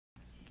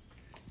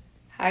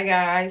Hi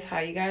guys, how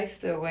you guys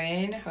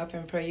doing? Hope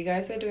and pray you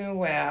guys are doing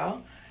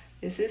well.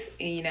 This is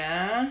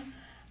Ina.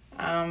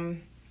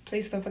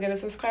 Please don't forget to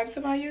subscribe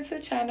to my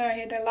YouTube channel and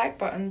hit the like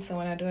button so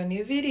when I do a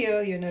new video,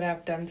 you know that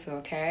I've done so,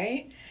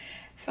 okay?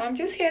 So I'm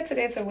just here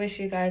today to wish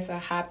you guys a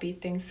happy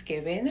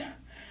Thanksgiving.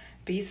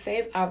 Be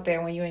safe out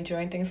there when you're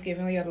enjoying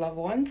Thanksgiving with your loved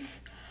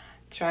ones.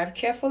 Drive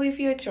carefully if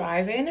you're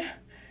driving.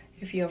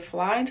 If you're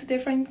flying to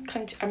different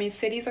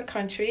cities or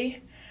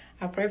country,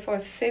 I pray for a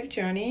safe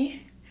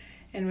journey.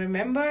 And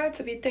remember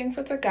to be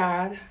thankful to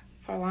God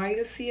for allowing you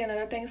to see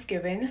another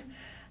Thanksgiving.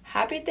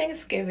 Happy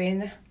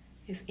Thanksgiving.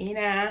 It's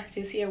Ina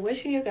just here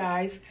wishing you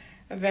guys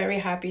a very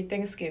happy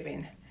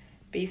Thanksgiving.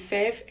 Be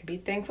safe, be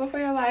thankful for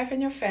your life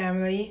and your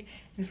family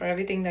and for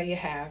everything that you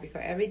have,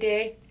 because every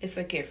day is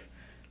a gift.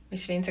 We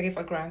shouldn't take it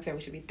for granted.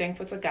 We should be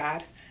thankful to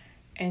God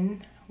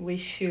and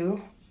wish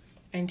you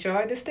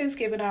enjoy this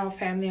Thanksgiving with our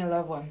family and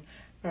loved one.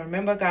 But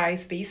remember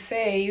guys, be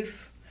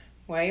safe,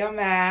 wear your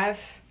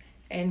mask,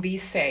 and be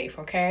safe,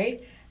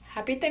 okay?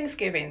 Happy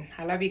Thanksgiving.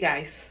 I love you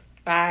guys.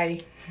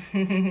 Bye.